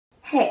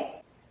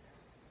Hey,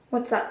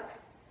 what's up?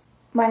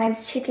 My name's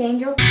Chikk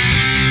Angel,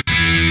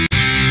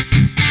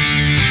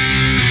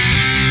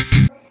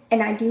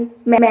 and I do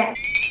math.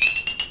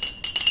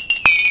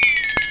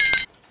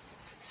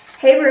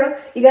 Hey bro,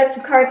 you got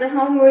some cards at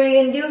home, what are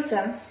you gonna do with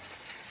them?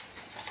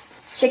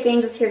 Chikk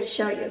Angel's here to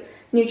show you.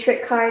 New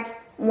trick card,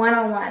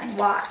 101,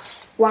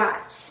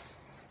 watch.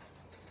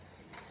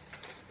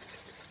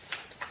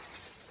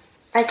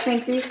 I can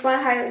make these fly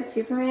higher than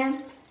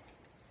Superman.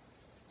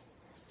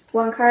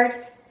 One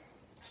card.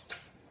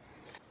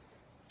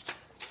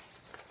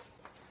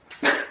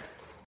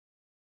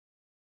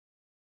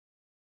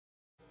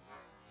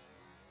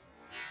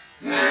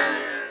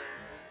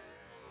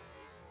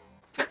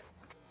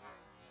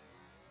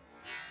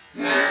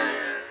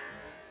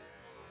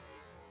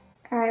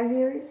 Alright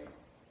viewers,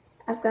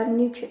 I've got a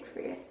new trick for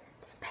you.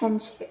 It's pen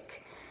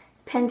trick.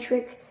 Pen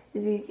trick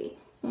is easy.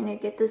 You're gonna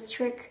get this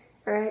trick,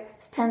 alright?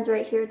 This pen's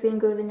right here, it's gonna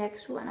go to the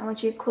next one. I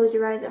want you to close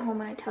your eyes at home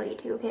when I tell you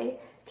to, okay?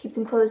 Keep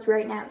them closed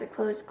right now. They're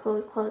closed.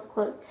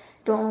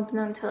 Don't open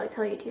them until I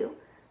tell you to.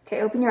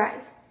 Okay, open your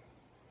eyes.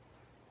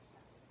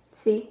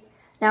 See?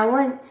 Now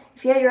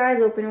if you had your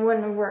eyes open, it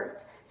wouldn't have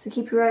worked. So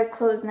keep your eyes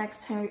closed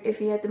next time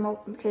if you had them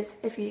open, because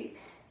if you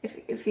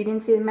didn't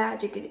see the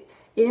magic, it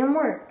didn't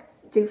work,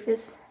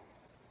 doofus.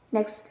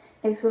 Next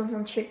one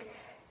from Chikk,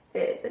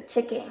 the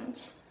Chikk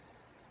Angel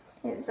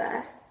is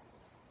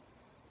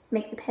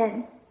make the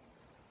pen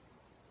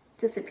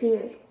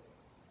disappear.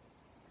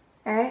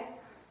 Alright?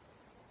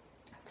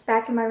 It's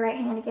back in my right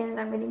hand again,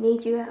 and I'm going to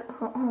need you at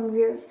home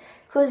viewers.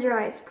 Close your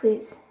eyes,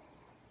 please.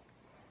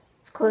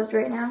 It's closed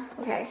right now.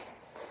 Okay.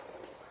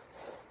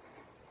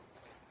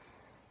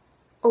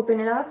 Open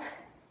it up.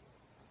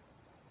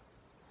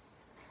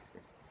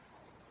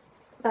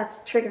 That's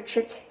the trick of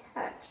Chikk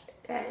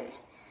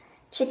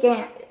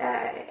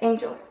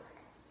Angel.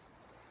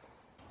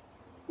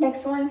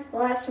 Next one, the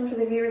last one for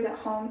the viewers at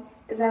home,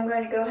 is I'm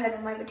going to go ahead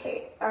and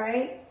levitate,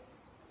 alright?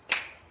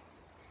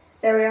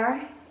 There we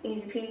are,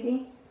 easy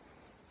peasy.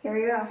 Here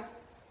we go.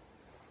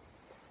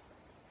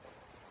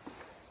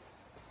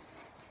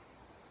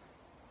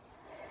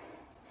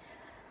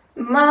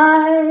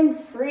 Mind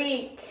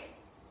freak,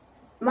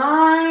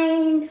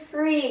 mind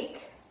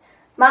freak,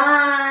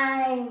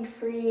 mind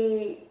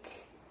freak.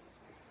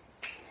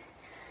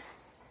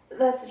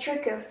 That's the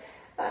trick of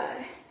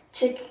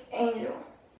Chikk Angel.